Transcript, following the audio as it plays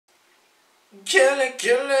Gele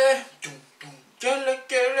gele, dum dum, gele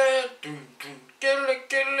gele, dum dum, gele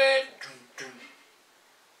gele, dum dum.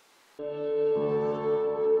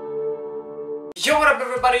 Yo, what up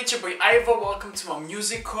everybody, it's your boy Ivo, welcome to my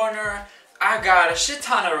music corner. I got a shit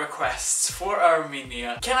ton of requests for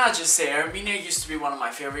Armenia. Can I just say, Armenia used to be one of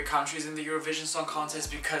my favorite countries in the Eurovision Song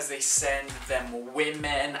Contest because they send them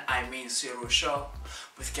women, I mean Sirusho,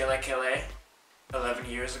 with Kele Kele 11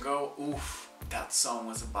 years ago. Oof. That song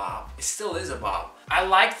was a bop. It still is a bop. I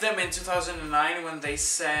liked them in 2009 when they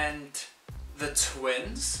sent the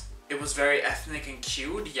twins. It was very ethnic and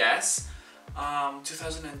cute, yes.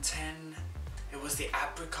 2010, it was the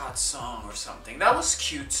apricot song or something. That was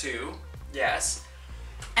cute too, yes.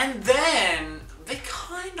 And then they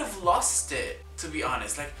kind of lost it, to be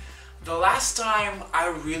honest. Like, the last time I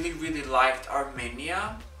really liked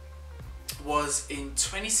Armenia was in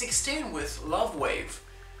 2016 with Love Wave.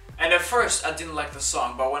 And at first I didn't like the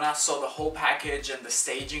song, but when I saw the whole package and the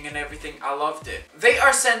staging and everything, I loved it. They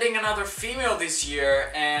are sending another female this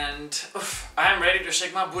year and I am ready to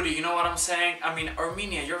shake my booty, you know what I'm saying? I mean,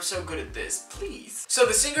 Armenia, you're so good at this, please. So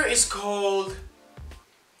the singer is called,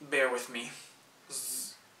 bear with me,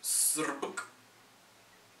 Srbuk.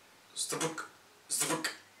 Srbuk. Srbuk.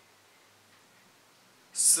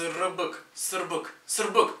 Srbuk. Srbuk.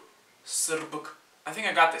 Srbuk. Srbuk. I think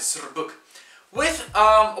I got this, Srbuk. With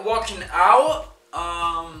Walking Out,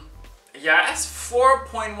 yes,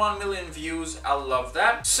 4.1 million views, I love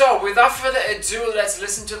that. So without further ado, let's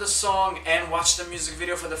listen to the song and watch the music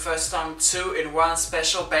video for the first time, 2 in 1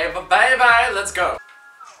 special, baby, let's go.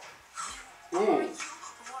 Ooh.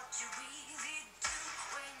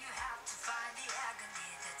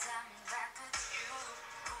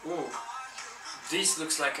 Ooh, this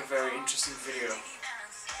looks like a very interesting video.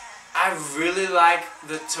 I really like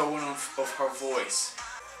the tone of her voice.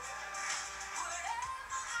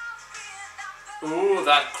 Ooh,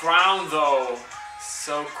 that crown though.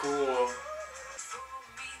 So cool.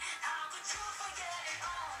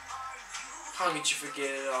 How could you forget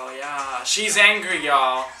it all? Yeah, she's angry,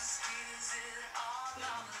 y'all.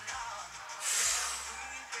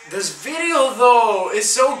 This video though is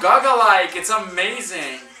so Gaga-like. It's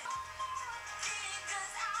amazing.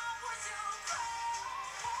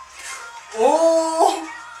 Oh,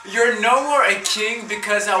 you're no more a king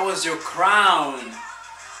because I was your crown.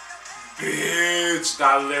 Bitch,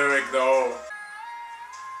 that lyric though.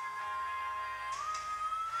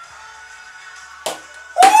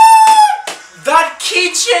 That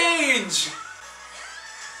key change!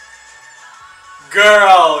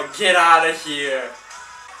 Girl, get out of here.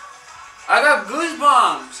 I got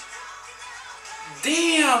goosebumps.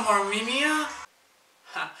 Damn, Armenia.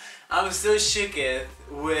 I'm still shooketh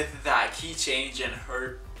with that key change and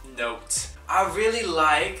her notes. I really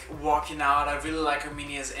like Walking Out. I really like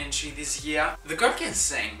Armenia's entry this year. The girl can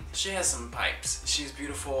sing. She has some pipes. She's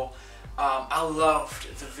beautiful. I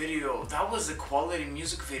loved the video. That was a quality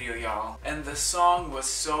music video, y'all. And the song was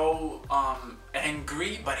so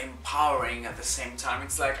angry but empowering at the same time.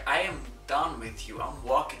 It's like, I am done with you. I'm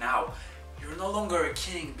walking out. You're no longer a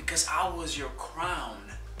king because I was your crown.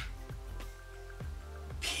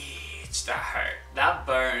 That hurt. That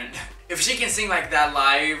burned. If she can sing like that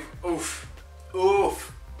live, oof.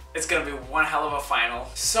 Oof. It's gonna be one hell of a final.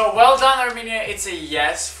 So well done, Armenia. It's a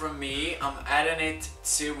yes from me. I'm adding it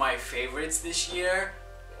to my favorites this year.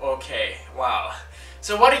 Okay, wow.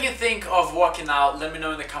 So what do you think of Walking Out? Let me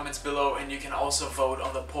know in the comments below, and you can also vote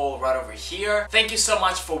on the poll right over here. Thank you so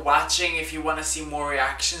much for watching. If you want to see more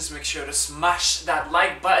reactions, make sure to smash that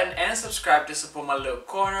like button and subscribe to support my little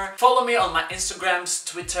corner. Follow me on my Instagrams,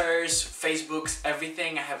 Twitters, Facebooks,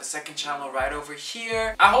 everything. I have a second channel right over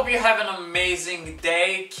here. I hope you have an amazing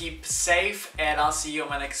day. Keep safe, and I'll see you in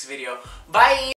my next video. Bye!